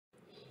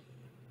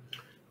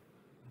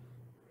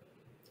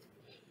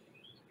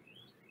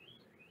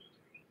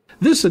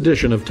This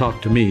edition of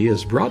Talk to Me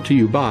is brought to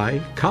you by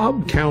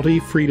Cobb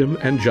County Freedom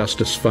and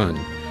Justice Fund,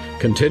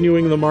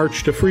 continuing the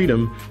march to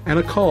freedom and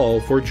a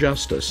call for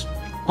justice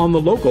on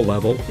the local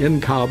level in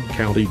Cobb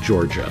County,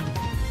 Georgia.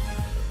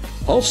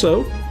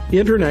 Also,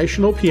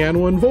 International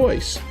Piano and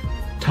Voice,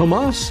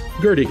 Thomas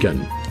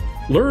Gerdiken.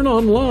 Learn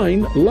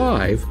online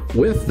live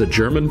with the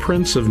German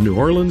Prince of New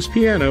Orleans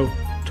piano,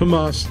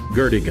 Thomas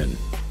Gerdiken.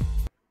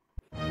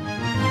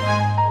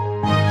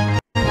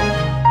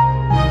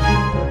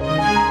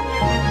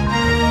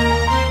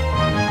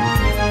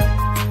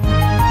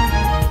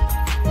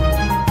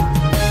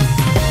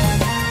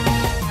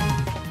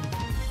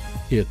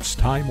 It's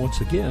time once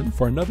again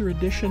for another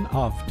edition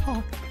of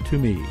Talk to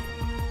Me.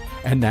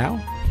 And now,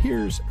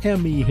 here's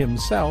Emmy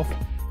himself,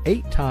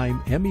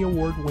 8-time Emmy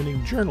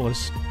Award-winning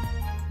journalist,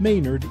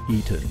 Maynard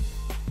Eaton.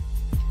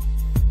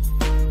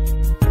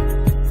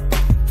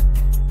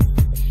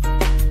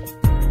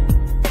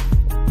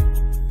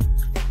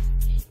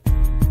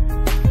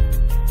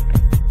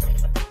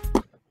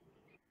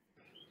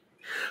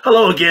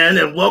 Hello again,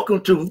 and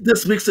welcome to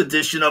this week's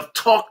edition of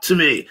Talk to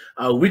Me,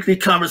 a weekly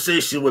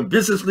conversation with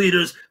business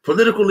leaders,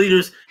 political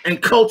leaders,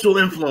 and cultural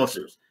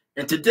influencers.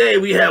 And today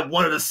we have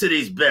one of the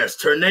city's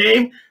best. Her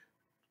name,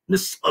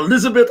 Miss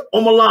Elisabeth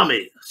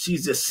Omilami.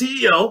 She's the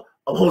CEO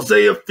of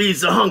Hosea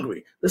Feeds The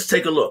Hungry. Let's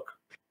take a look.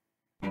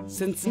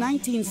 Since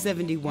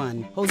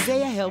 1971,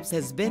 Hosea Helps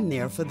has been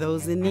there for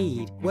those in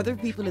need. Whether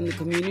people in the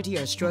community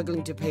are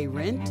struggling to pay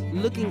rent,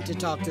 looking to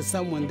talk to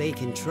someone they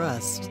can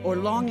trust, or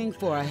longing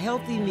for a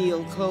healthy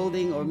meal,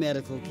 clothing, or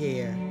medical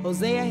care,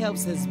 Hosea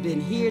Helps has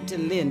been here to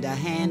lend a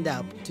hand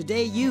up.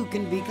 Today, you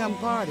can become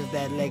part of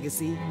that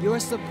legacy. Your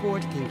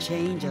support can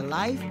change a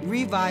life,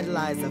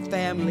 revitalize a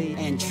family,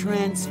 and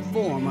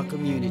transform a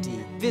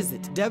community.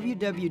 Visit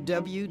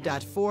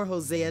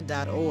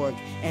www.forhosea.org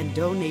and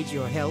donate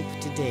your help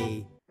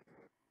today.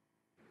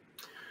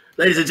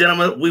 Ladies and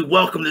gentlemen, we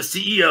welcome the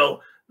CEO,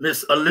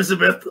 Miss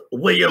Elisabeth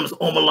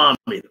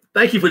Williams-Omilami.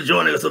 Thank you for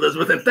joining us,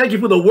 Elizabeth, and thank you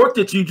for the work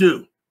that you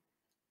do.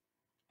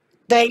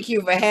 Thank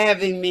you for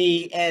having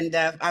me, and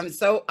I'm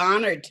so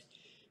honored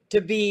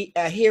to be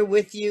here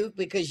with you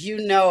because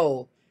you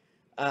know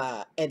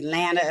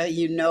Atlanta,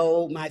 you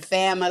know my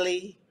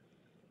family,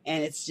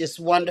 and it's just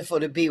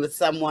wonderful to be with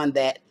someone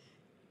that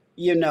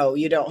you know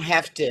you don't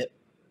have to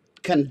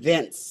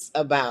convince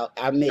about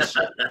our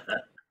mission.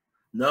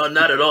 No,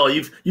 not at all.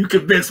 You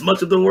convinced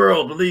much of the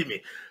world, believe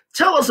me.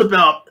 Tell us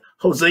about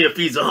Hosea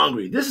Feeds the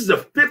Hungry. This is the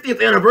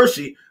 50th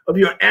anniversary of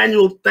your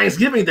annual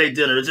Thanksgiving Day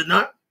dinner, is it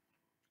not?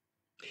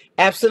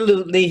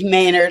 Absolutely,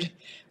 Maynard.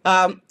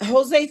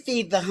 Hosea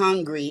Feed the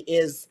Hungry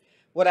is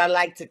what I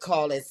like to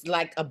call it's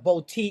like a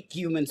boutique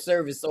human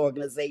service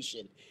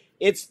organization.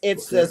 It's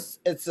a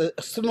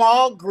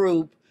small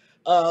group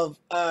of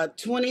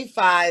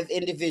 25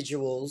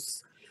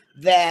 individuals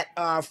that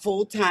are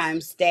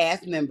full-time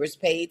staff members,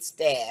 paid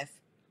staff.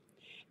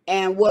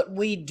 And what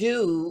we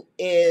do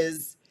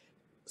is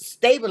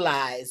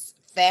stabilize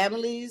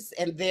families,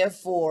 and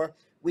therefore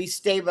we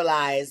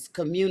stabilize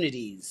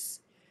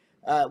communities.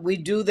 We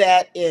do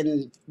that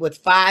with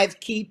 5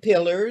 key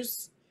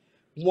pillars.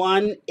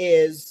 One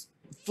is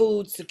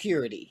food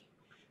security.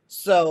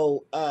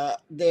 So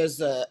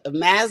there's a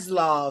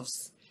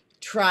Maslow's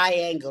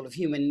triangle of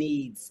human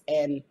needs,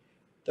 and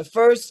the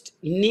first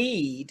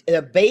need,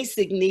 the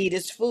basic need,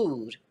 is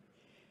food.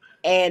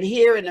 And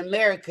here in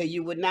America,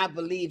 you would not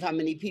believe how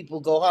many people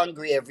go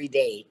hungry every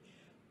day,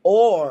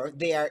 or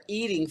they are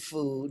eating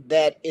food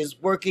that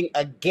is working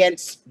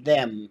against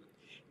them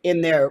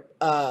in their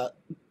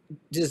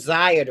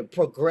desire to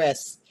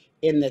progress,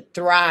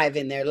 thrive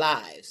in their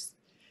lives.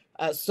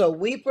 So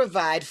we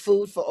provide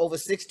food for over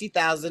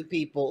 60,000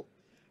 people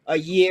a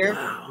year.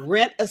 Wow.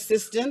 Rent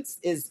assistance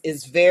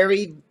is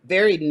very,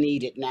 very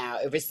needed now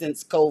ever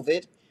since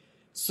COVID.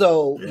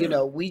 So, you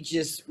know, we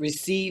just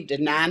received a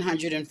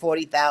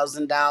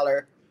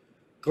 $940,000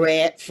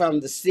 grant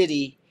from the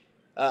city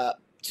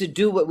to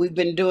do what we've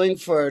been doing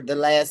for the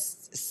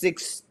last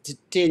 6 to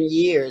 10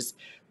 years,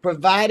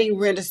 providing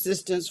rent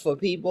assistance for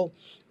people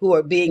who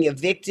are being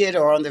evicted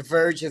or on the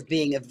verge of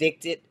being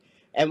evicted.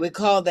 And we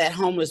call that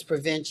homeless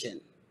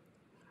prevention.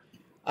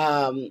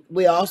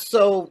 We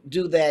also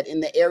do that in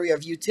the area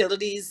of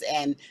utilities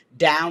and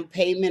down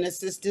payment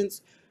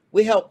assistance.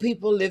 We help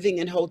people living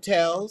in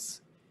hotels.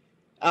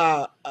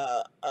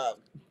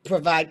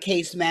 Provide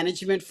case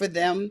management for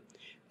them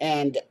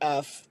and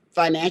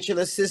financial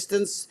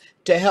assistance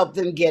to help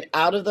them get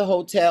out of the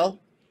hotel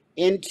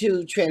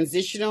into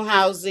transitional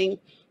housing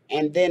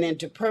and then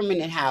into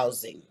permanent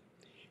housing.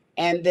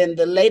 And then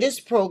the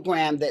latest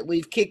program that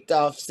we've kicked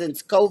off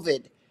since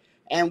COVID,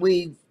 and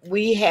we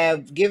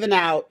have given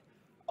out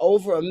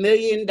over $1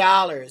 million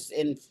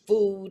in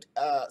food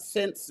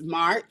since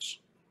March.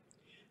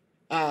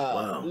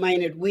 Wow.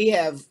 Maynard, we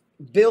have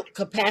built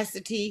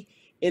capacity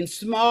in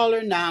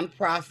smaller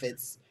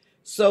nonprofits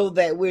so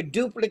that we're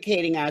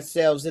duplicating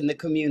ourselves in the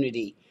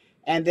community.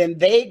 And then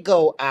they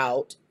go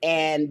out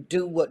and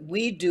do what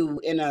we do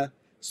in a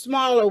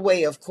smaller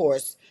way, of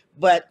course,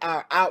 but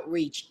our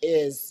outreach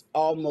is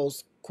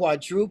almost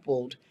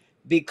quadrupled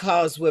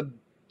because we're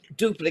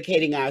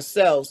duplicating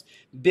ourselves,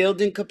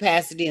 building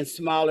capacity in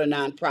smaller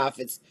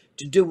nonprofits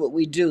to do what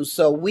we do.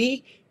 So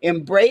we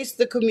embrace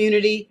the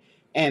community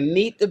and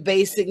meet the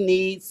basic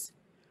needs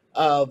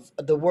of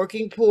the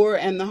working poor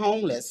and the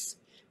homeless.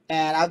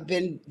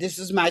 And this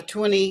is my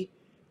 20th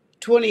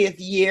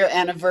year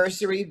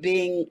anniversary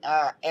being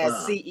as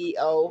Wow.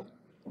 CEO.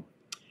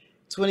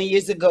 20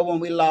 years ago when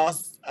we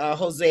lost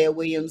Hosea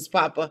Williams,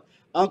 Papa,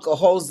 Uncle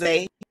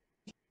Jose,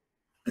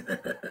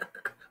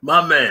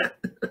 My man.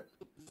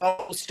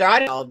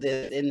 started all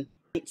this in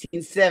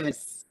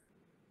 1970s.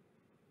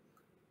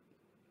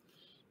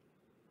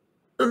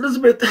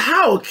 Elisabeth,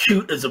 how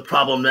acute is the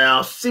problem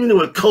now? Seemingly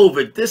with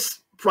COVID, this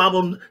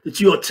problem that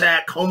you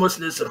attack,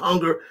 homelessness and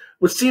hunger,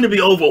 would seem to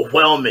be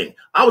overwhelming.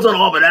 I was on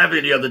Auburn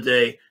Avenue the other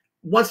day,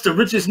 once the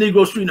richest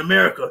Negro street in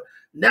America,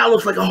 now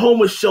looks like a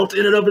homeless shelter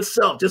in and of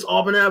itself, just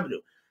Auburn Avenue.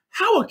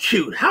 How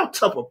acute, how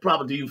tough a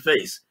problem do you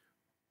face?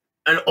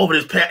 And over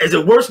this past, is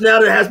it worse now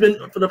than it has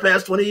been for the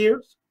past 20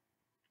 years?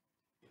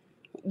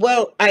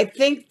 Well, I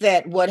think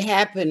that what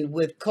happened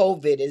with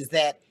COVID is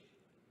that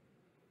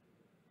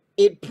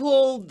it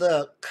pulled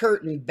the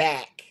curtain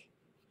back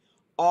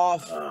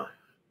off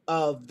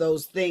of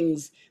those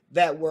things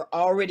that were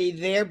already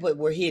there but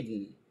were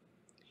hidden.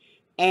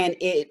 And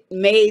it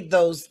made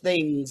those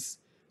things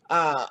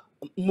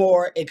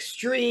more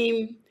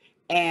extreme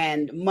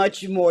and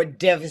much more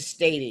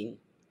devastating,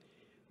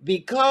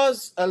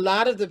 because a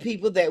lot of the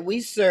people that we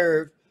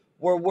serve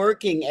were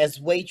working as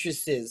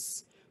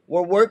waitresses,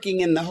 were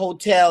working in the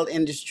hotel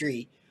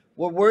industry,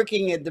 were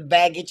working at the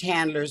baggage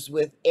handlers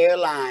with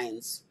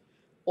airlines,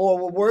 or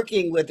were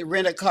working with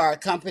rent-a-car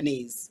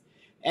companies.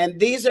 And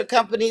these are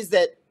companies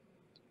that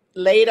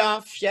laid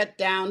off, shut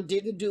down,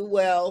 didn't do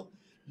well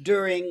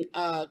during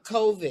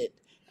COVID.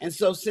 And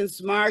so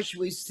since March,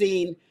 we've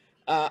seen,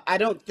 I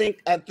think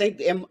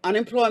the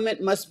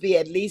unemployment must be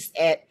at least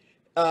at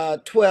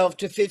 12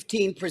 to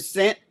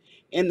 15%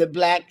 in the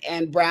Black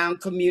and brown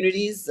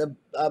communities,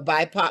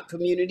 BIPOC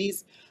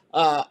communities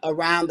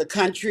around the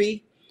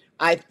country.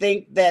 I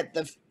think that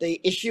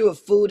the issue of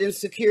food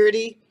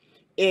insecurity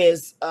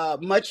is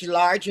much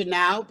larger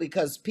now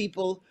because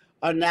people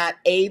are not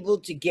able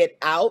to get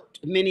out.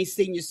 Many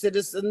senior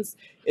citizens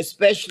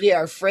especially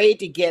are afraid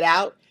to get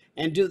out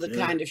and do the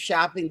kind of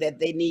shopping that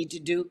they need to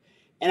do.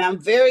 And I'm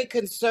very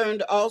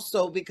concerned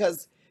also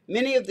because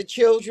many of the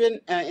children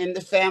in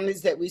the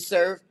families that we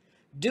serve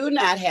do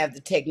not have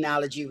the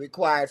technology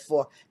required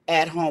for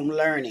at-home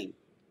learning.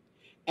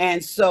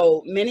 And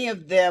so many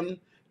of them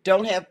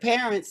don't have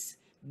parents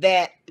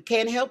that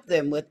can help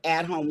them with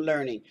at-home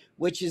learning,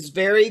 which is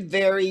very,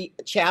 very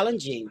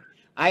challenging.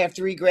 I have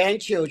 3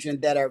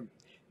 grandchildren that are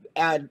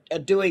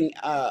doing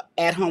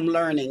at-home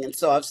learning, and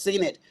so I've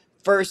seen it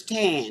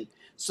firsthand.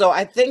 So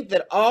I think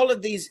that all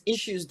of these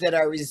issues that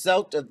are a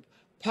result of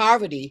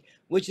poverty,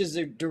 which is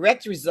a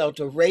direct result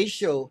of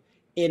racial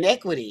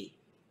inequity,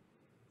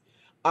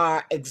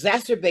 are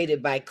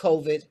exacerbated by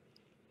COVID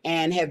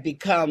and have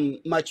become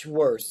much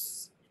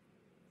worse.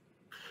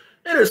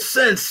 In a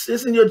sense,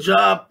 isn't your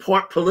job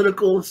part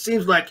political? It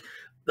seems like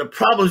the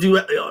problems you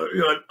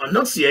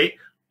enunciate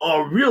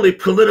are really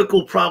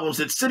political problems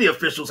that city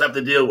officials have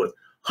to deal with.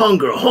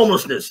 Hunger,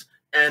 homelessness,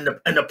 and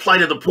the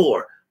plight of the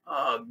poor.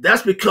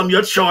 That's become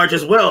your charge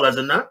as well, has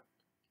it not?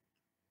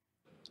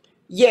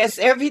 Yes,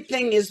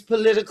 everything is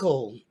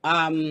political.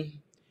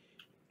 And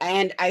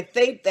I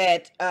think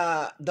that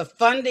the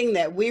funding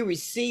that we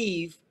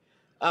receive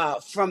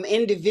from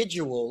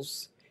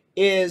individuals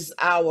is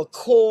our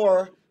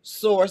core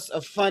source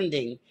of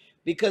funding,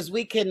 because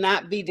we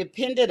cannot be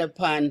dependent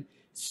upon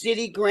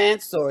city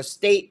grants or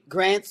state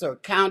grants or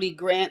county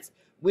grants.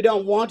 We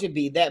don't want to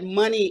be. That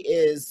money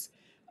is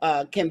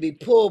can be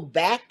pulled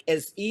back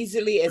as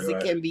easily as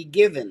it can be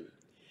given.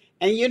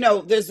 And you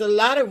know, there's a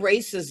lot of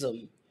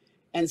racism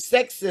and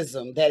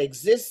sexism that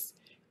exists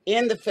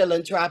in the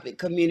philanthropic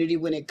community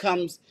when it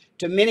comes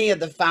to many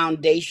of the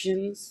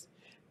foundations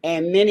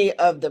and many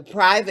of the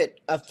private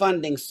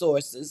funding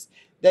sources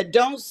that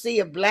don't see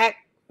a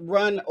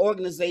Black-run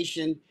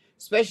organization,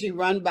 especially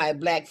run by a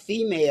Black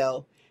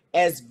female,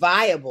 as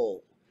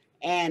viable.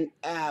 And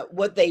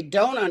what they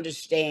don't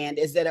understand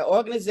is that an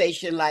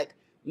organization like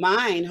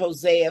mine,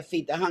 Hosea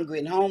Feeds The Hungry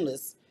and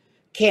Homeless,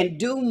 can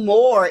do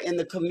more in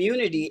the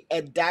community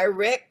at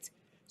direct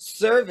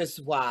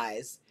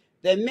service-wise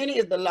than many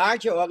of the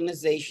larger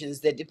organizations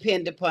that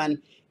depend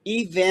upon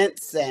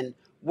events and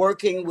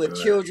working with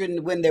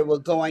children when they were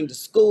going to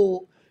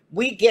school.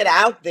 We get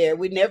out there.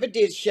 We never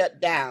did shut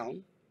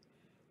down.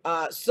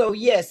 So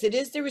yes, it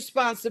is the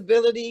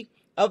responsibility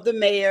of the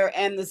mayor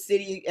and the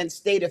city and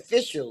state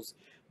officials,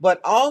 but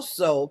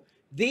also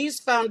these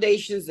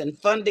foundations and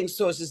funding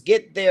sources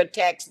get their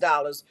tax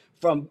dollars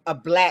from a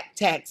Black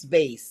tax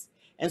base.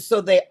 And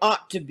so they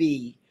ought to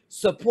be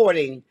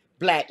supporting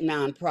Black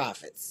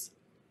nonprofits.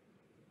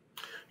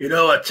 You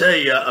know, I tell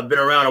you, I've been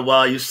around a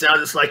while. You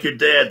sound just like your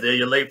dad there,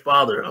 your late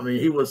father. I mean,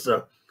 he was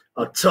a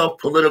tough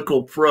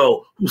political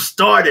pro who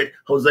started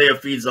Hosea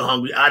Feeds the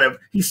Hungry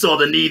he saw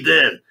the need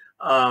then.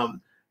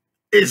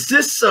 Is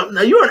this something?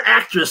 Now, you're an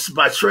actress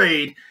by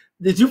trade.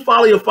 Did you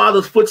follow your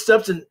father's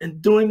footsteps in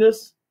doing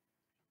this?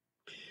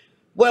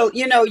 Well,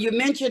 you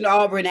mentioned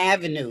Auburn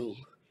Avenue,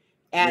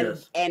 and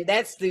Yes.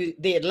 that's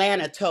the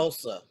Atlanta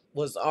Tulsa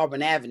was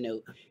Auburn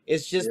Avenue.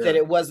 It's just that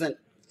Yeah. it wasn't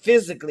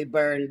physically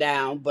burned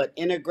down, but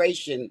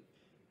integration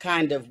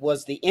kind of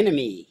was the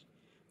enemy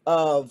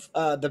of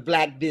the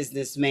black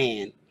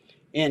businessman,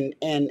 and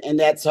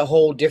that's a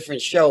whole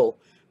different show.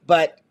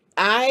 But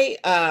I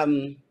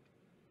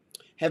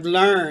have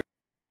learned.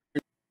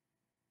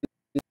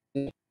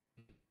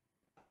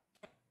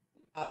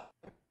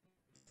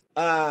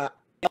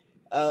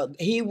 Uh,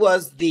 he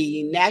was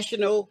the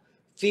national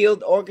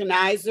field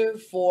organizer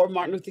for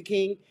Martin Luther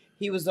King.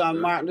 He was on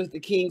Right. Martin Luther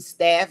King's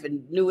staff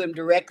and knew him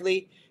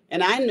directly,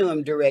 and I knew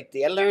him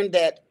directly. I learned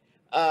that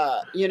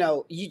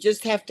you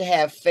just have to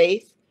have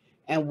faith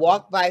and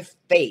walk by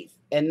faith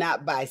and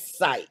not by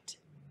sight.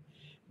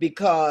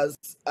 Because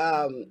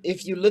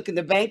if you look in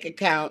the bank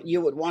account, you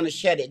would want to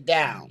shut it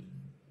down,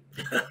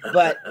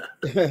 but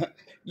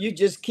you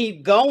just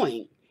keep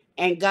going,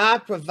 and God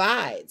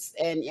provides,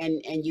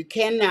 and you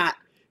cannot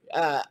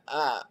uh,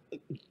 uh,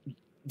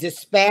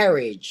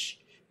 disparage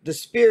the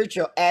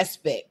spiritual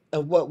aspect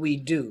of what we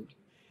do.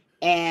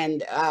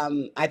 And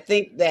I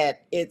think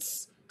that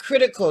it's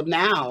critical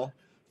now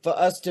for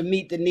us to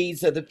meet the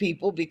needs of the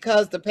people,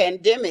 because the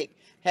pandemic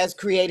has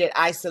created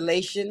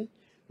isolation,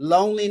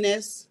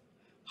 loneliness,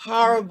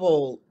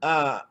 horrible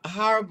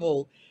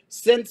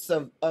sense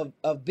of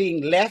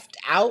being left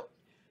out,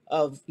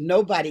 of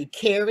nobody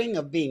caring,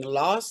 of being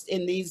lost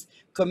in these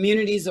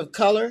communities of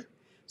color.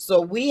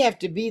 So we have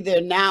to be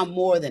there now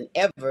more than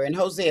ever. And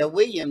Hosea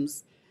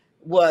Williams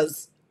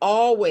was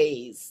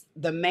always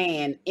the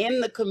man in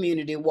the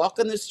community,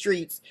 walking the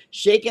streets,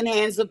 shaking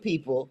hands with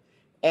people,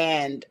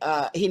 and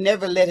he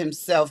never let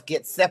himself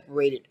get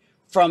separated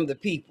from the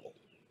people.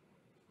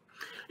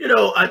 You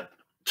know,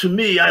 to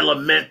me, I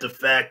lament the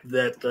fact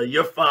that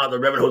your father,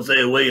 Reverend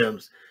Hosea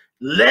Williams,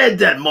 led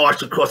that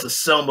march across the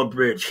Selma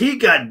Bridge. He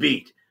got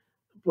beat,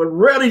 but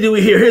rarely do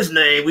we hear his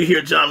name. We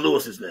hear John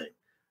Lewis's name.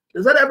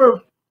 Does that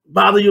ever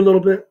bother you a little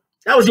bit?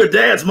 That was your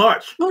dad's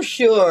march. Oh,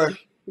 sure.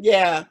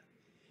 Yeah.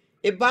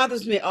 It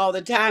bothers me all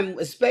the time,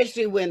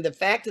 especially when the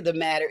fact of the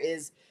matter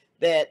is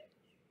that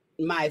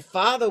my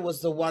father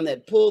was the one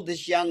that pulled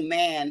this young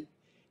man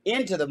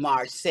into the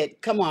march,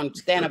 said, "Come on,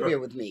 stand up here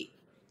with me."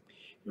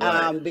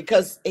 Right.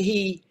 Because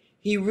he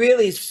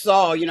really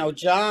saw,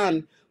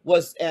 John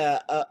was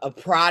a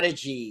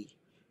prodigy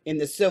in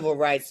the civil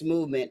rights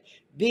movement.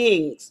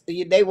 They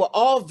were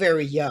all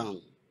very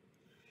young,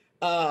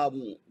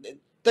 um,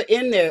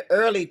 in their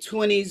early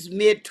 20s,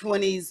 mid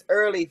 20s,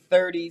 early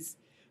 30s,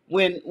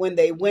 when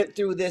they went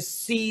through this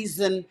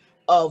season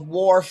of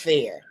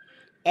warfare.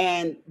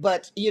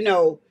 But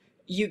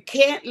you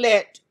can't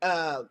let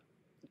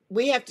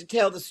we have to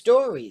tell the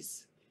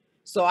stories.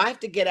 So I have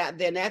to get out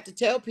there and I have to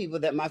tell people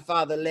that my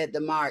father led the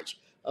march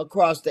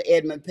across the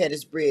Edmund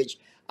Pettus Bridge.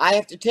 I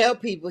have to tell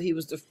people he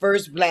was the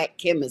first black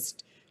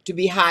chemist to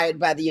be hired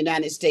by the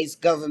United States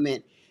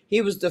government.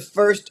 He was the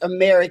first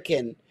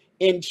American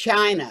in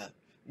China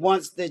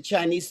once the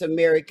Chinese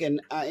American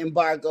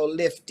embargo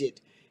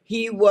lifted.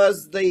 He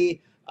was the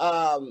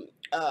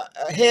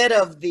head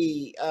of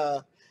the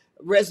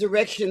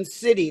Resurrection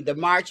City, the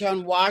March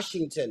on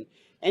Washington,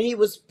 and he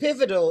was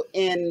pivotal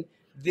in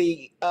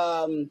the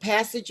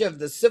passage of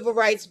the Civil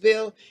Rights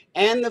Bill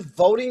and the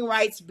Voting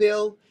Rights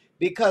Bill,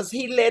 because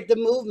he led the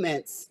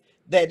movements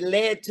that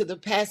led to the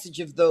passage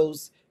of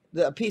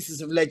the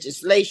pieces of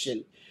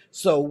legislation.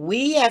 So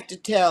we have to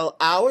tell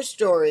our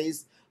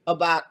stories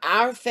about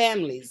our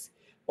families,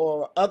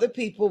 or other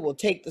people will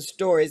take the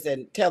stories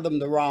and tell them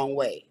the wrong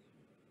way.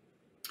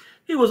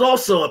 He was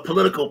also a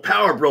political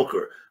power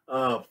broker,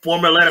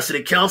 former Atlanta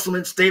City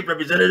Councilman, state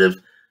representative.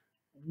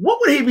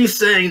 What would he be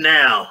saying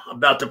now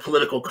about the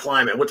political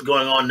climate? What's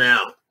going on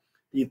now,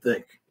 do you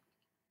think?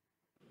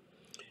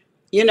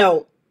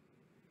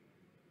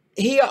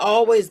 He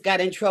always got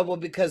in trouble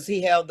because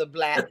he held the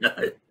black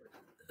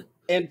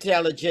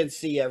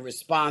intelligentsia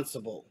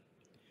responsible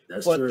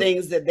That's for true.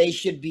 things that they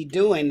should be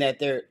doing that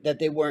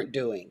they weren't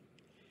doing.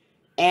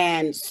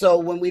 And so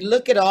when we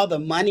look at all the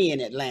money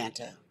in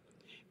Atlanta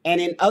and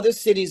in other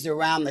cities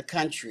around the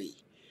country,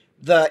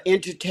 the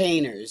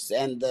entertainers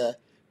and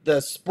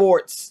the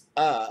sports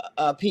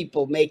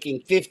people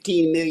making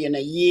 15 million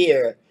a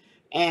year,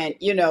 and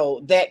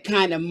that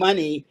kind of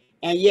money,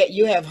 and yet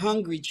you have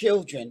hungry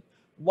children.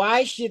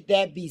 Why should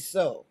that be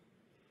so?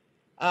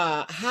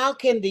 How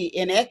can the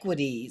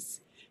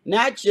inequities,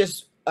 not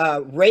just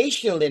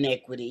racial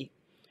inequity,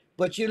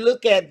 but you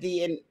look at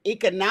the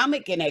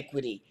economic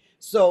inequity?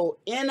 So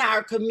in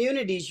our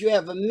communities, you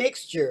have a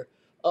mixture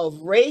of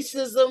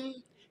racism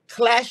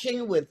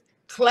clashing with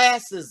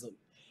classism.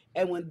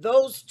 And when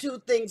those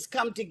two things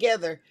come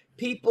together,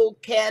 people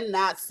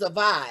cannot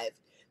survive.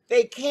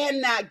 They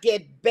cannot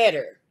get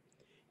better.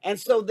 And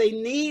so they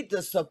need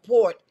the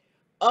support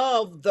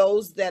of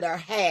those that are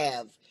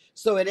have.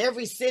 So in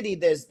every city,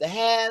 there's the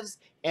haves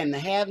and the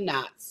have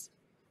nots.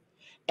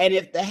 And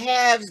if the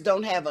haves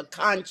don't have a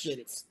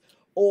conscience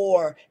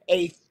or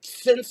a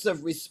sense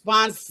of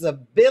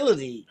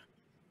responsibility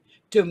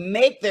to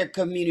make their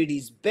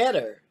communities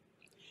better,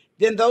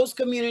 then those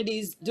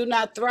communities do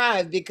not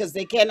thrive because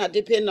they cannot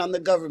depend on the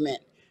government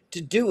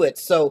to do it.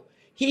 So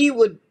he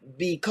would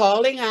be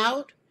calling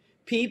out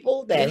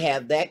people that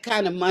have that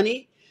kind of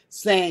money,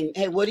 saying,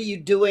 hey, what are you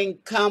doing?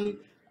 Come,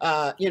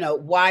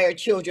 why are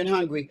children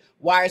hungry?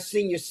 Why are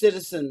senior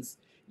citizens,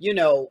 we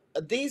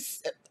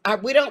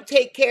don't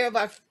take care of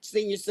our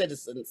senior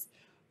citizens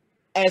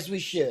as we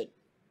should.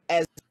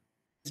 As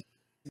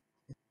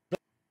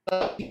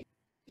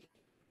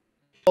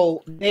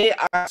so they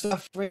are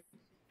suffering.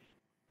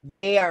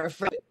 They are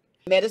afraid of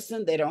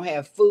medicine. They don't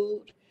have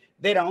food.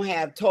 They don't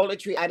have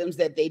toiletry items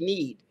that they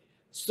need.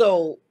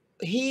 So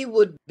he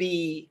would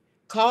be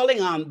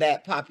calling on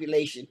that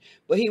population,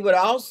 but he would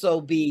also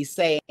be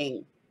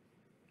saying,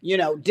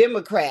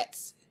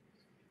 Democrats,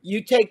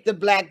 you take the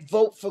Black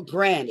vote for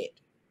granted.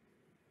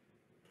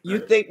 You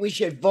think we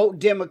should vote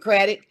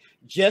Democratic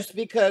just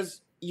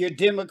because you're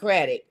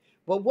Democratic.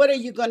 But what are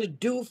you going to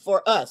do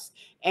for us?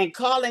 And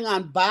calling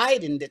on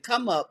Biden to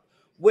come up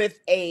with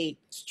a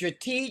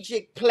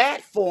strategic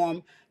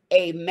platform,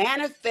 a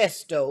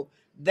manifesto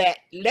that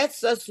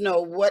lets us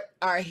know what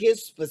are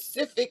his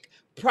specific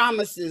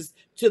promises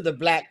to the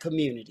Black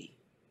community.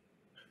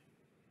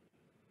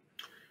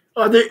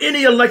 Are there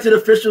any elected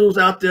officials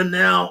out there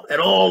now at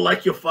all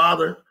like your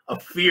father, a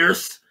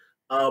fierce,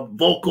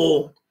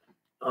 vocal,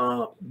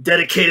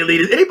 dedicated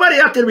leader? Anybody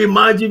out there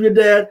remind you of your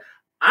dad?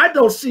 I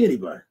don't see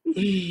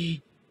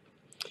anybody.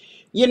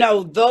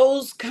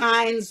 Those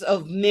kinds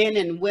of men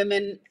and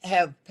women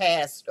have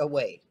passed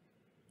away.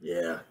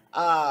 Yeah.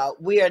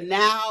 We are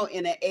now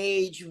in an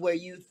age where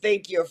you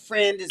think your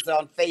friend is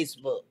on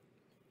Facebook.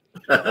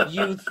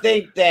 You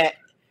think that,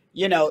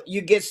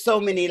 you get so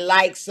many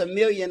likes, 1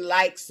 million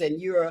likes,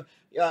 and you're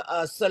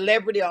a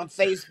celebrity on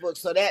Facebook.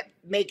 So that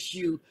gives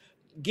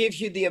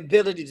you the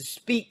ability to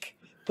speak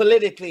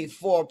politically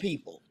for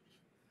people.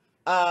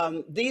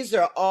 These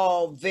are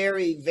all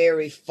very,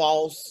 very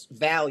false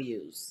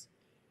values.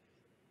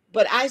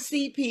 But I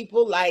see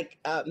people like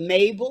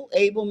Mabel,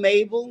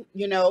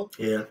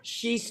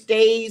 she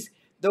stays.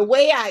 The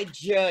way I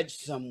judge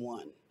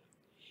someone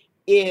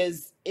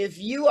is if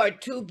you are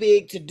too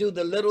big to do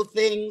the little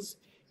things,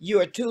 you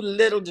are too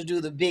little to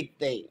do the big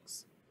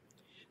things.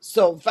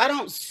 So if I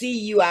don't see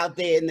you out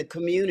there in the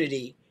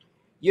community,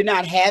 you're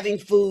not having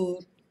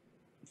food,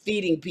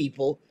 feeding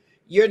people,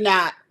 you're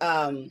not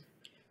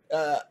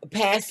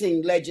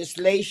passing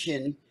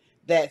legislation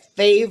that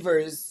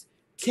favors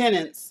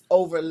tenants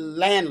over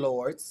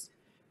landlords,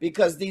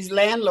 because these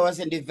landlords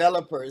and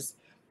developers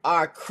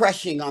are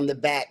crushing on the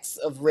backs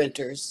of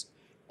renters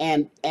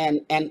and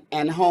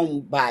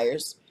home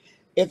buyers.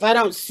 If I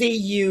don't see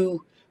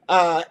you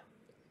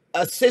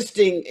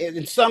assisting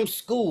in some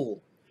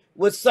school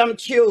with some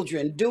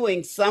children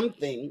doing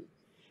something,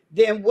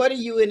 then what are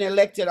you in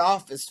elected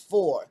office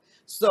for?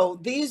 So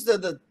these are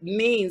the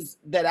means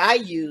that I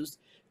use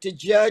to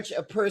judge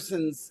a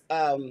person's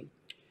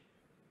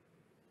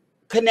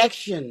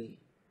connection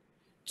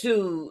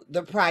to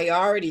the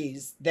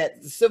priorities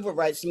that the civil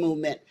rights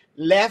movement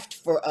left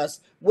for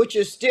us, which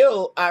are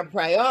still our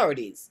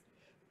priorities.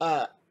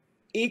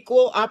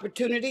 Equal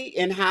opportunity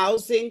in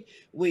housing,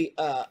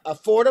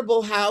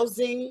 affordable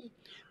housing,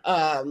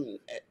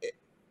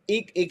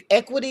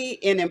 equity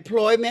in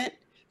employment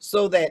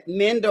so that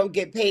men don't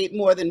get paid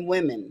more than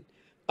women,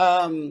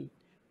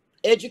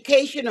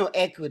 educational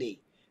equity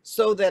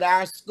so that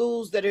our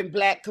schools that are in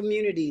Black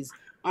communities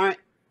aren't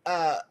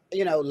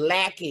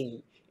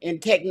lacking in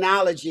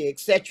technology,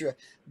 etc.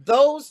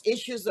 Those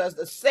issues are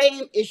the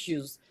same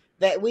issues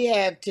that we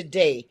have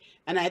today.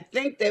 And I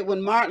think that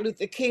when Martin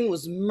Luther King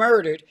was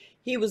murdered,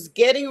 he was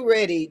getting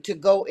ready to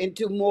go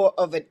into more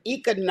of an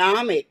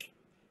economic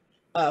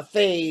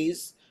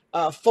phase,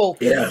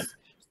 focus,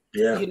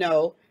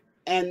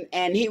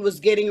 and he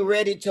was getting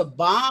ready to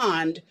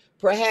bond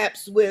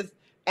perhaps with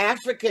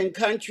African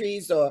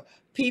countries or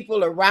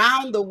people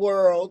around the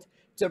world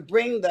to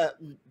bring the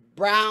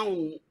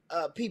brown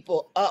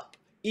people up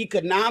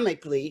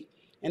economically.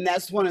 And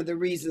that's one of the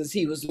reasons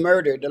he was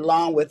murdered,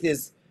 along with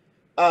his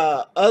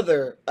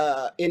other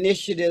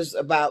initiatives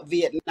about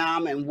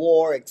Vietnam and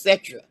war,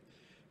 etc.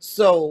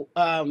 So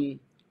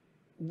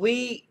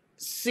we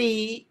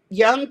see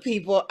young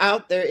people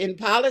out there in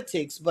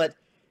politics, but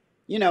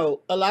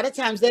a lot of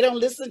times they don't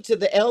listen to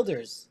the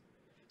elders.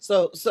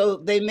 So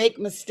they make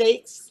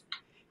mistakes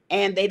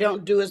and they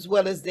don't do as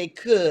well as they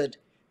could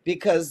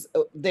because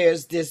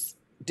there's this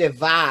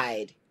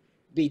divide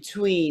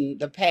between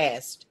the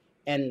past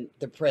and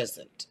the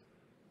present.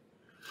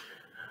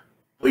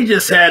 We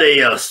just had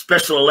a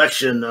special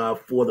election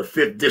for the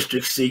 5th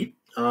district seat,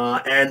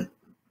 and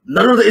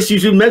none of the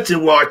issues you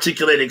mentioned were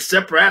articulated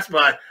except perhaps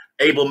by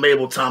Able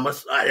Mabel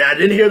Thomas. I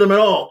didn't hear them at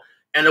all.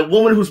 And a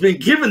woman who's been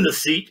given the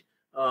seat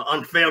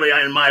unfairly,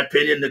 in my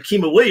opinion,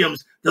 Nakima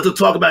Williams, doesn't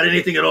talk about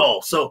anything at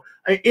all. So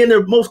in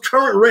the most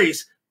current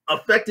race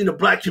affecting the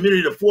Black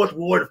community, the 4th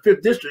Ward, the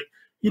 5th district,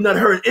 you've not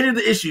heard any of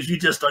the issues you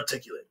just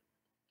articulated.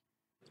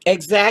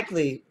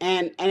 Exactly.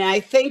 And I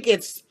think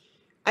it's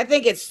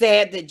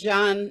sad that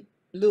John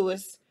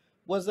Lewis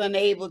was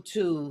unable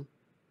to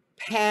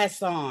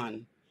pass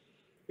on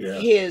Yeah.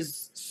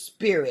 his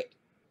spirit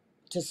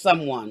to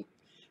someone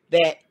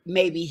that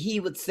maybe he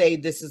would say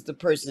this is the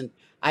person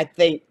I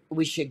think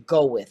we should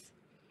go with.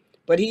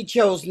 But he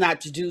chose not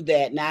to do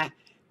that. And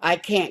I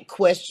can't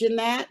question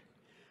that.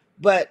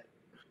 But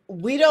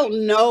we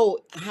don't know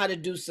how to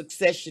do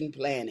succession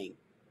planning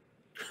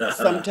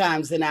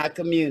sometimes in our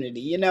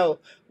community.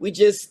 We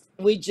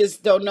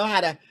just don't know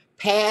how to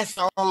pass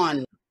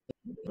on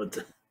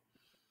But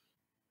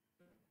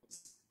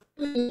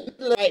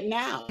right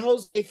now.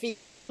 Jose Feeds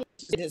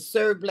has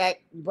served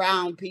black,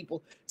 brown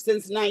people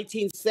since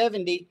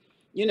 1970.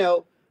 You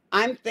know,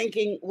 I'm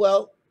thinking,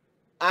 well,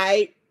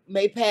 I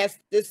may pass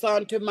this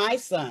on to my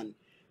son.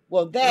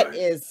 Well, that right.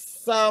 is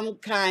some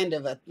kind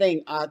of a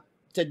thing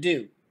to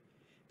do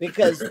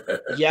because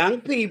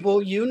young people,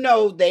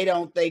 they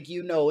don't think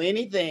you know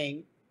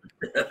anything,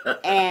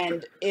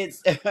 and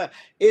it's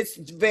it's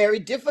very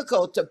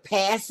difficult to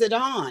pass it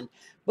on.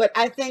 But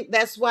I think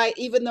that's why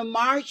even the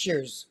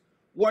marchers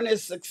weren't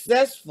as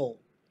successful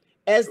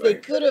as they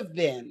Right. could have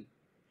been,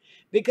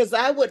 because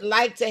I would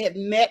like to have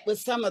met with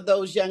some of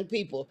those young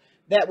people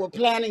that were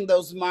planning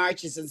those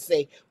marches and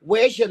say,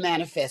 where's your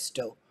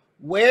manifesto?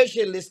 Where's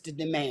your list of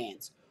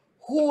demands?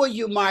 Who are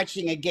you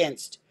marching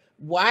against?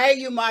 Why are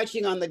you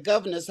marching on the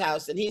governor's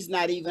house and he's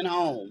not even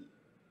home?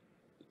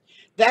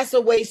 That's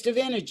a waste of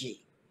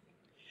energy.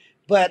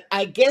 But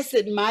I guess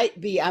it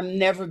might be I've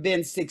never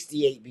been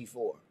 68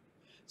 before.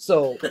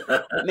 So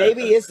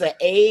maybe it's an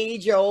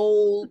age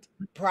old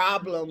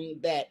problem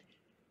that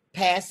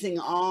passing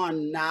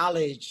on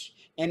knowledge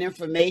and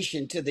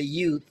information to the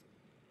youth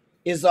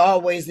is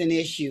always an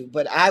issue.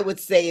 But I would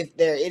say if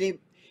there are any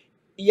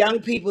young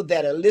people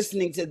that are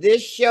listening to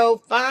this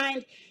show,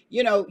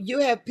 you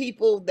have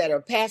people that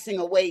are passing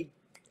away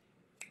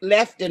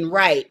left and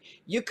right.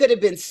 You could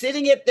have been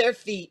sitting at their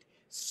feet,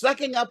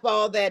 sucking up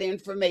all that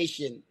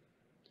information,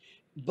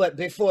 but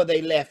before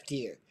they left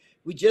here.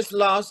 We just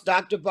lost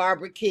Dr.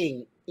 Barbara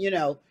King.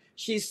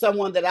 She's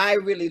someone that I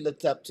really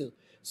looked up to.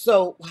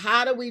 So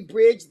how do we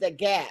bridge the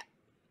gap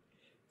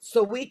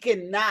so we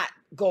can not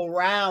go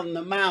round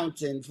the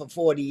mountain for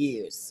 40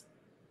 years?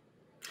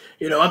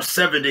 I'm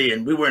 70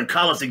 and we were in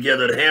college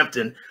together at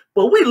Hampton,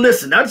 but we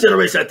listened. Our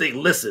generation, I think,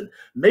 listened.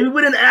 Maybe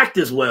we didn't act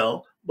as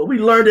well, but we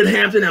learned at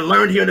Hampton and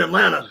learned here in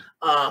Atlanta.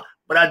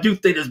 But I do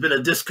think there's been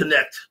a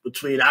disconnect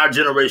between our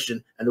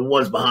generation and the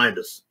ones behind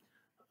us.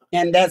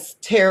 And that's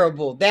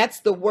terrible. That's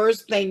the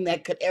worst thing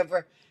that could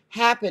ever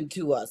happen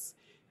to us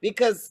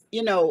because,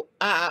 we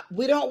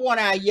don't want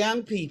our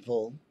young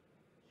people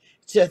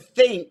to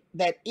think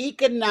that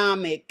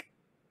economic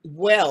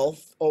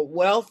wealth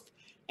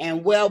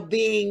and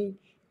well-being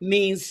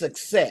means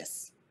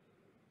success.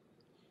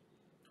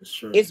 That's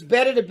true. It's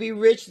better to be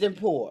rich than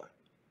poor.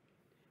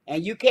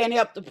 And you can't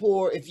help the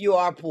poor if you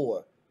are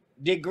poor.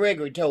 Dick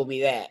Gregory told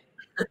me that.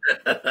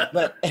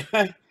 But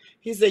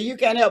he said, you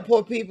can't help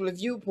poor people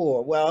if you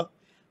poor. Well,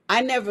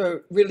 I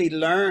never really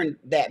learned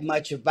that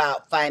much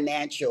about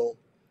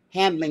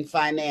handling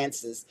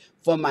finances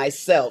for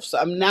myself. So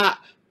I'm not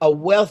a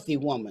wealthy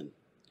woman.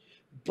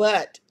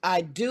 But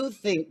I do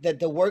think that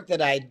the work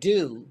that I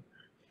do,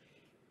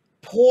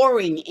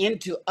 pouring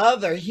into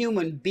other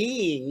human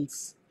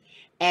beings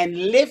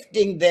and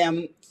lifting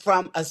them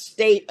from a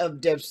state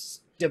of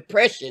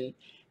depression,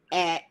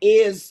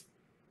 is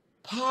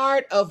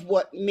part of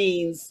what it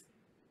means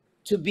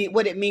to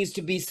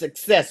be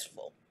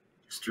successful.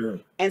 It's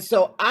true. And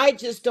so I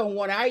just don't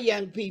want our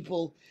young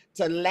people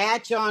to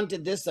latch on to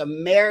this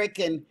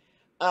American,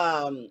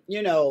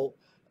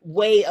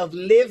 way of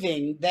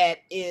living that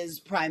is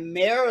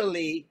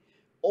primarily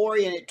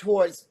oriented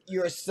towards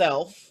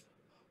yourself,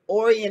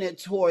 oriented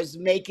towards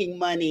making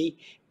money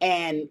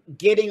and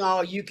getting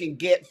all you can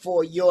get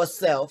for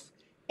yourself,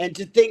 and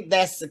to think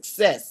that's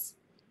success,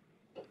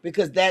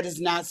 because that is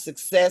not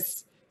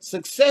success.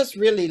 Success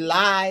really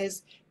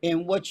lies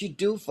in what you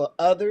do for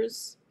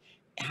others,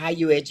 how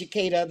you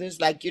educate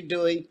others, like you're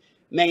doing,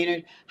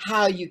 Maynard,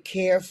 how you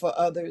care for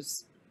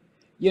others,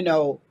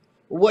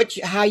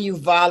 how you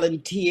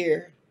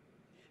volunteer,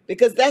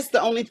 because that's the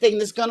only thing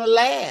that's going to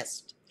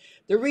last.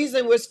 The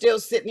reason we're still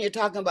sitting here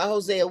talking about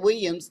Hosea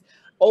Williams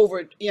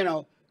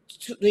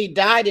he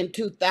died in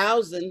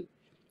 2000,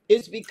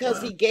 is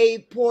because Wow. he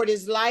poured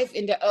his life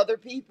into other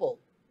people.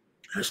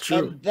 That's true.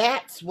 And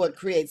that's what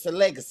creates a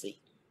legacy.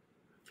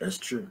 That's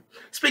true.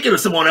 Speaking of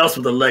someone else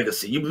with a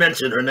legacy, you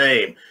mentioned her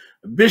name,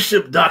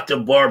 Bishop Dr.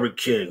 Barbara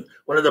King,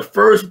 one of the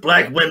first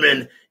Black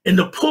women in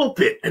the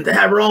pulpit and to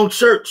have her own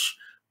church.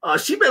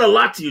 She meant a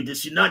lot to you, did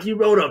she not? You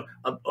wrote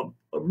a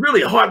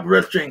really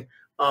heart-wrenching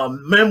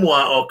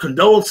memoir or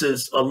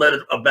condolences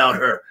letter about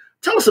her.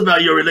 Tell us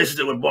about your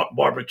relationship with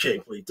Barbara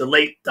King, please, the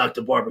late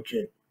Dr. Barbara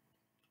King.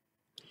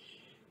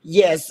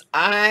 Yes,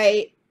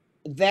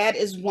 that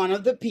is one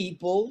of the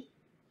people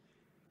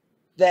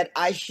that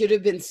I should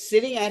have been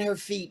sitting at her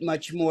feet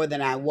much more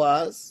than I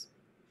was,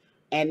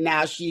 and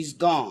now she's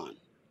gone.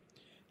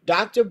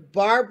 Dr.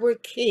 Barbara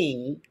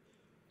King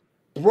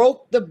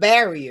broke the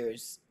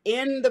barriers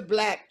in the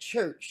black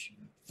church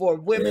for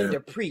women Yeah. to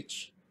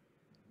preach.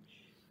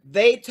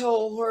 They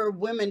told her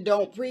women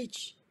don't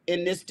preach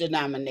in this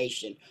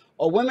denomination,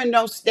 or women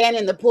don't stand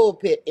in the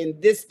pulpit in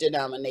this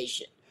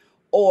denomination,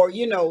 or,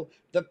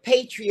 the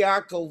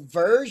patriarchal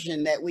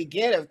version that we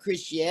get of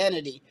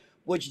Christianity,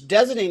 which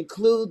doesn't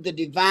include the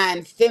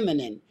divine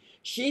feminine.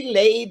 She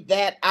laid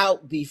that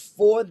out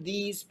before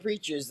these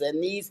preachers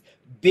and these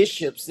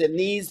bishops and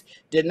these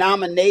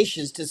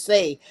denominations to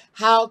say,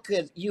 how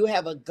could you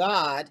have a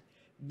God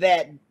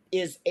that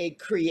is a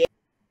creator,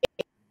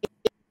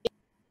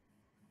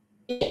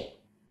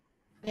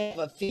 have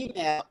a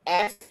female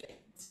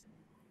aspect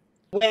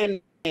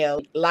when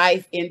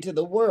life into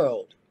the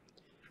world?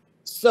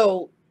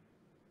 So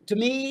to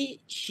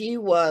me, she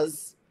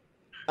was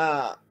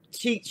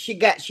she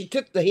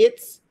took the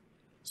hits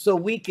so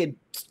we could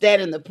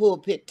stand in the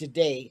pulpit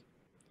today.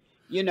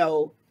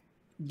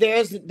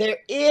 There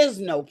is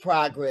no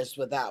progress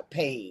without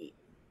pain.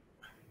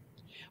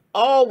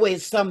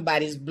 Always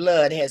somebody's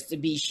blood has to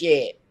be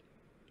shed.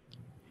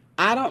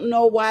 I don't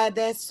know why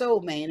that's so,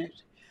 Maynard,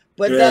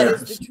 but that Yeah.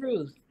 is the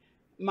truth.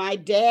 My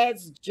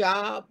dad's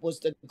job was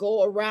to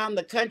go around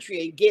the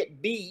country and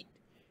get beat,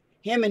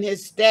 him and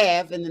his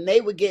staff, and then they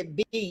would get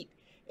beat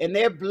and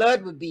their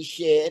blood would be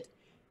shed.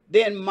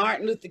 Then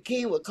Martin Luther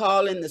King would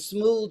call in the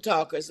smooth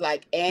talkers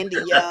like Andy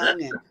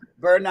Young and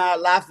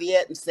Bernard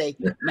Lafayette and say,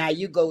 now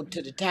you go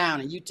to the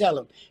town and you tell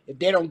them, if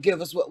they don't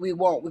give us what we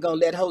want, we're going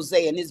to let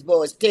Hosea and his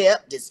boys tear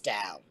up this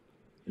town.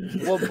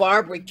 Well,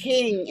 Barbara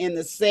King, in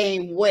the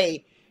same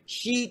way,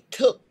 she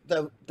took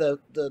the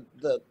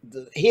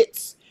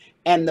hits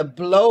and the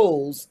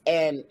blows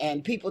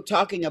and people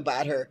talking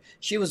about her.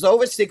 She was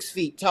over 6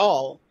 feet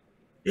tall.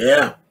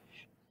 Yeah.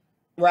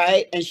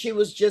 Right. And she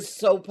was just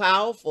so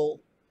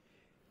powerful.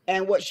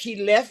 And what she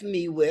left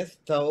me with,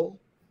 though,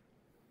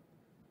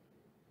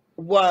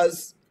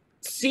 was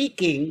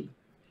seeking,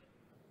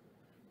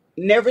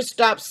 never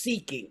stop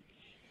seeking,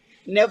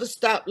 never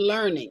stop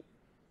learning.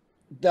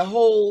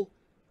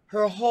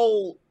 Her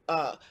whole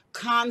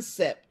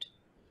concept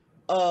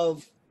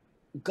of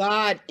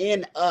God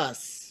in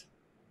us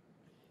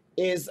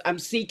is I'm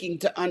seeking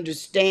to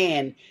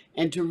understand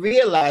and to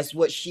realize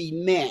what she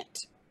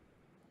meant.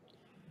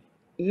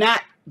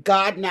 Not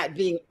God not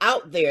being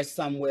out there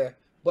somewhere,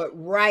 but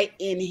right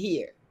in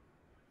here.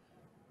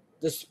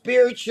 The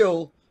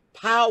spiritual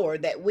power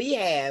that we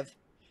have,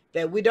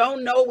 that we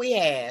don't know we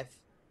have,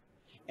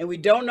 and we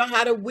don't know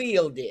how to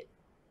wield it.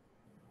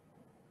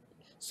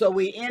 So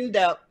we end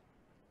up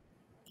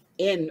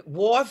in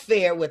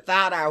warfare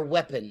without our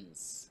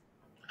weapons.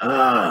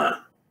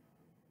 Ah.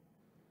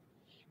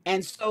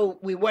 And so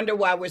we wonder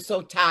why we're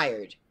so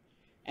tired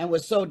and we're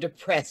so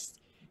depressed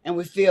and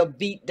we feel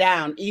beat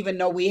down, even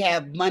though we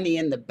have money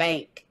in the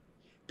bank.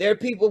 There are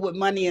people with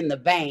money in the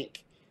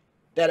bank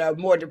that are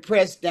more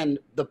depressed than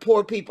the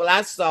poor people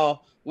I saw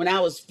when I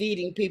was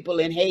feeding people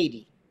in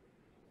Haiti.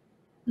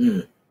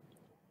 Mm.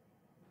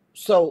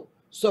 So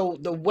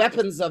the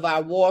weapons of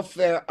our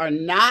warfare are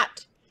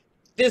not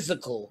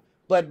physical,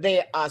 but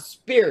they are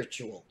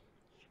spiritual.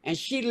 And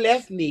she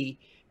left me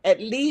at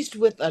least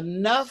with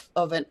enough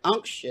of an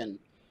unction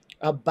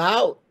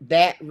about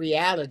that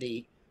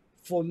reality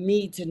for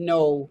me to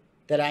know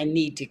that I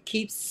need to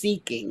keep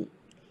seeking,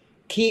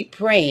 keep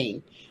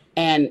praying,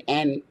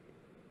 and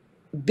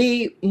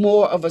be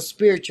more of a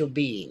spiritual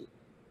being.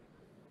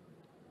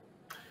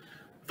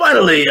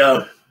 Finally,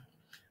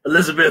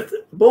 Elisabeth,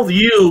 both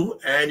you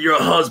and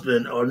your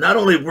husband are not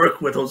only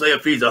work with Hosea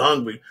Feeds The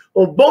Hungry,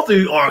 but both of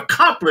you are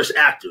accomplished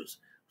actors,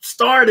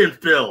 starred in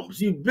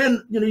films. You've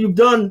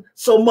done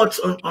so much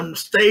on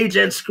stage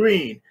and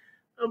screen.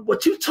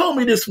 But you told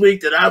me this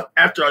week that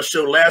after our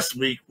show last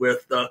week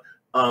with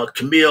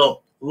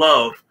Camille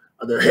Love,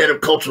 the head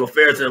of cultural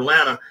affairs in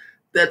Atlanta,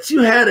 that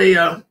you had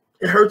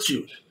it hurt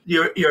you.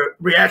 Your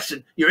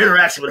reaction, your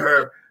interaction with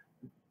her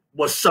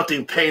was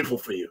something painful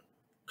for you.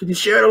 Could you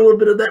share a little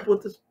bit of that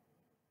with us?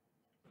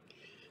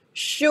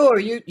 Sure,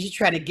 you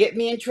try to get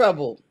me in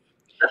trouble,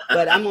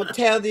 but I'm gonna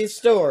tell this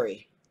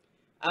story.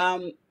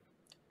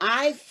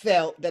 I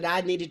felt that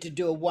I needed to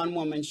do a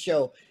one-woman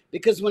show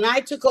because when I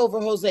took over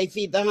Hosea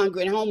Feed the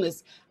Hungry and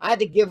Homeless, I had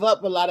to give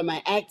up a lot of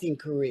my acting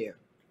career.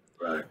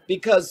 Right.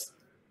 Because,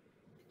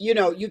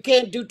 you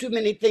can't do too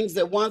many things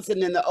at once,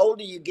 and then the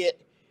older you get,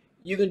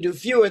 you can do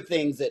fewer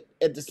things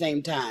at the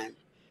same time.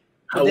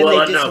 But then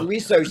they did some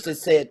research that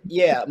said,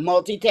 yeah,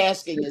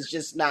 multitasking is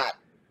just not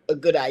a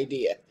good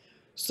idea.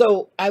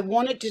 So I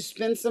wanted to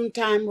spend some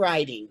time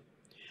writing.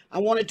 I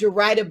wanted to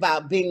write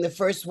about being the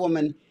first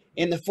woman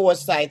in the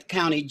Forsyth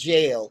County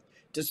Jail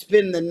to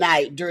spend the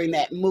night during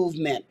that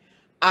movement.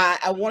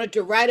 I wanted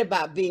to write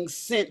about being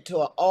sent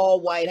to an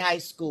all-white high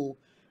school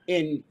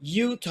in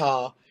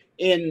Utah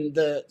in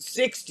the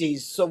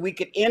 60s so we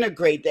could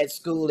integrate that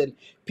school and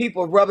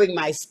people rubbing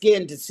my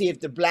skin to see if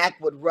the black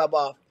would rub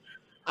off.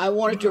 I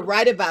wanted to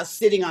write about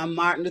sitting on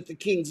Martin Luther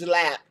King's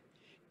lap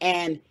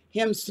and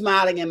him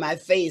smiling in my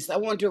face. I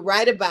wanted to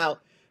write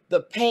about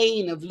the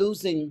pain of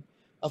losing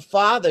a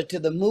father to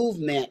the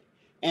movement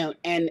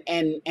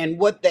and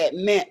what that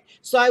meant.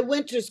 So I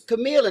went to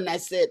Camille and I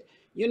said,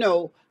 you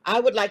know, I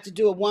would like to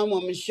do a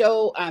one-woman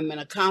show. I'm an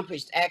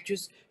accomplished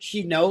actress.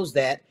 She knows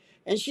that.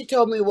 And she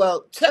told me,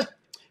 well,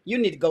 you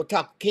need to go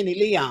talk to Kenny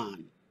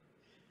Leon.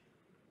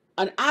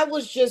 And I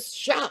was just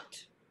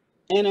shocked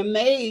and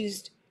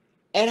amazed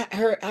at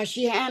her, how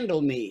she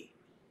handled me.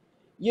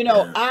 You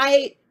know, Yeah.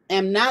 I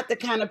am not the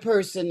kind of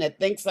person that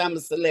thinks I'm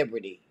a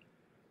celebrity.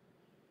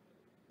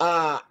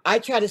 I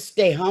try to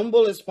stay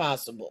humble as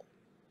possible,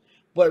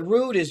 but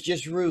rude is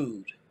just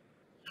rude.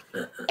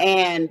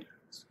 And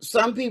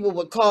some people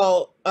would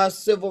call us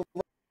civil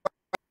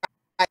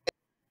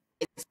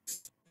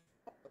rights.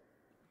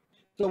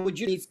 So would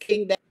you,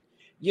 King,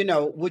 you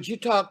know, would you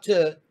talk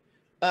to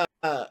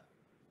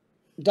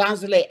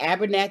Donzale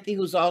Abernathy,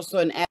 who's also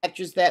an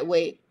actress that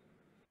way?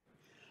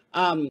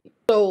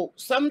 So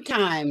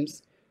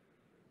sometimes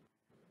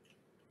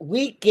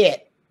we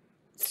get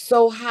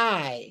so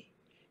high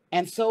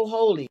and so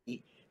holy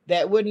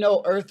that we're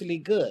no earthly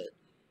good.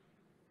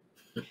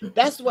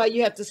 That's why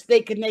you have to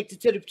stay connected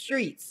to the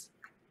streets.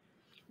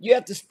 You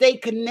have to stay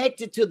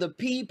connected to the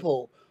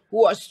people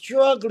who are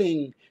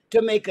struggling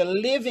to make a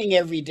living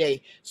every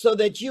day, so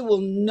that you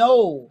will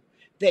know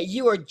that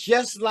you are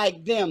just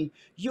like them.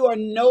 You are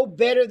no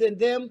better than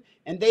them,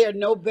 and they are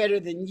no better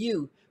than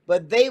you.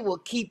 But they will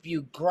keep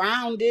you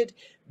grounded.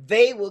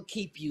 They will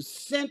keep you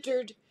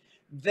centered.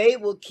 They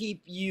will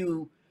keep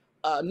you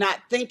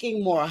not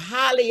thinking more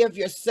highly of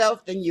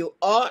yourself than you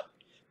ought.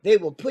 They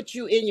will put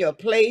you in your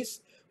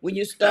place when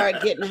you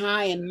start getting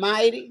high and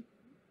mighty.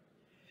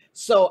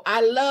 So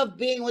I love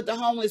being with the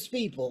homeless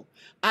people.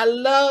 I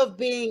love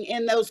being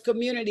in those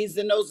communities,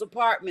 in those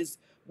apartments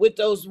with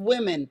those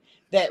women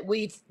that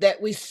we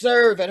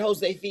serve at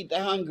Hosea Feeds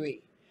The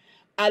Hungry.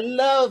 I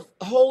love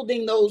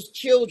holding those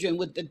children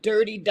with the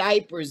dirty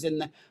diapers,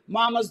 and the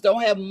mamas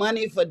don't have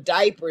money for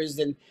diapers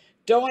and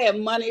don't have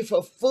money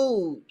for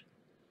food.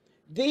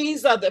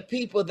 These are the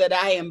people that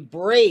I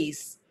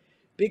embrace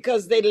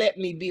because they let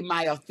me be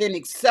my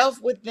authentic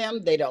self with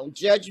them. They don't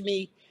judge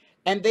me,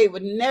 and they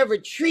would never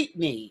treat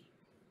me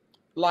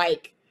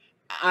like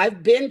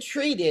I've been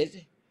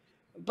treated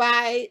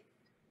by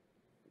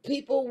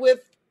people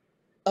with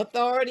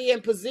authority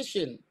and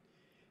position.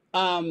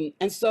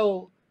 And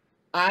so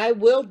I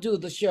will do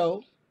the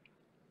show.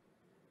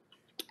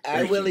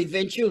 I will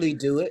eventually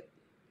do it.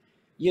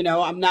 You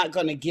know, I'm not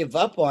going to give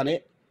up on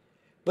it.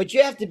 But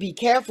you have to be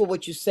careful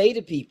what you say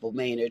to people,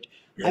 Maynard.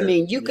 I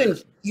mean,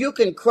 you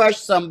can crush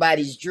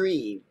somebody's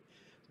dream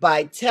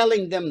by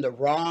telling them the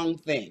wrong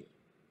thing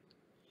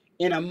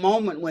in a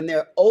moment when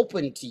they're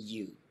open to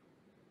you.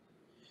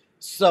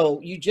 So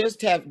you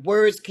just have,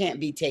 words can't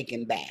be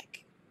taken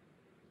back.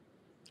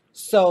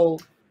 So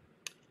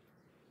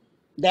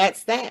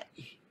that's that.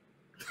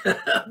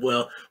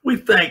 Well, we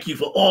thank you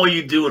for all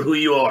you do and who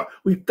you are.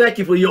 We thank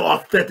you for your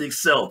authentic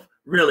self.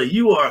 Really,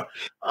 you are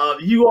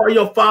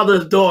your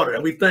father's daughter,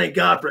 and we thank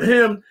God for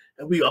him,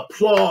 and we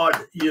applaud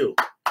you.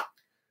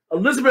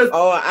 Elisabeth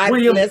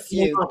Williams. Bless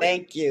you.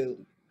 Thank you.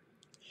 Thank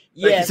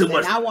Yes, you so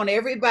much. And I want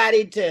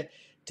everybody to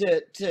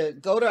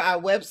go to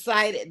our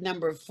website at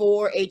number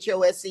 4,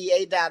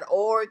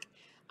 hosea.org.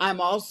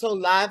 I'm also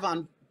live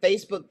on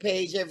Facebook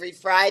page every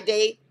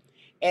Friday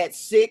at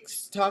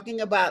 6,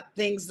 talking about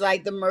things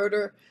like the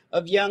murder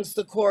of young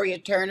Sequoia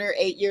Turner,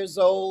 8 years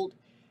old.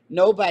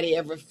 Nobody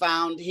ever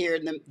found here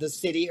in the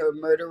city her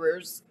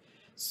murderers.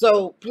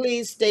 So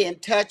please stay in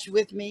touch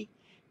with me.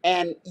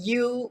 And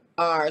you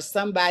are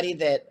somebody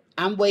that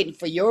I'm waiting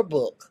for your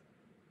book.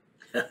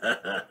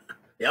 Yeah,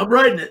 I'm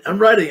writing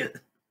it.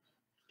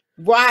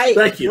 Right.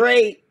 Thank you.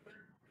 Great.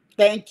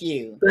 Thank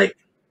you.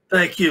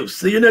 Thank you.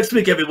 See you next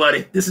week,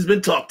 everybody. This has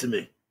been Talk to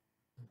Me.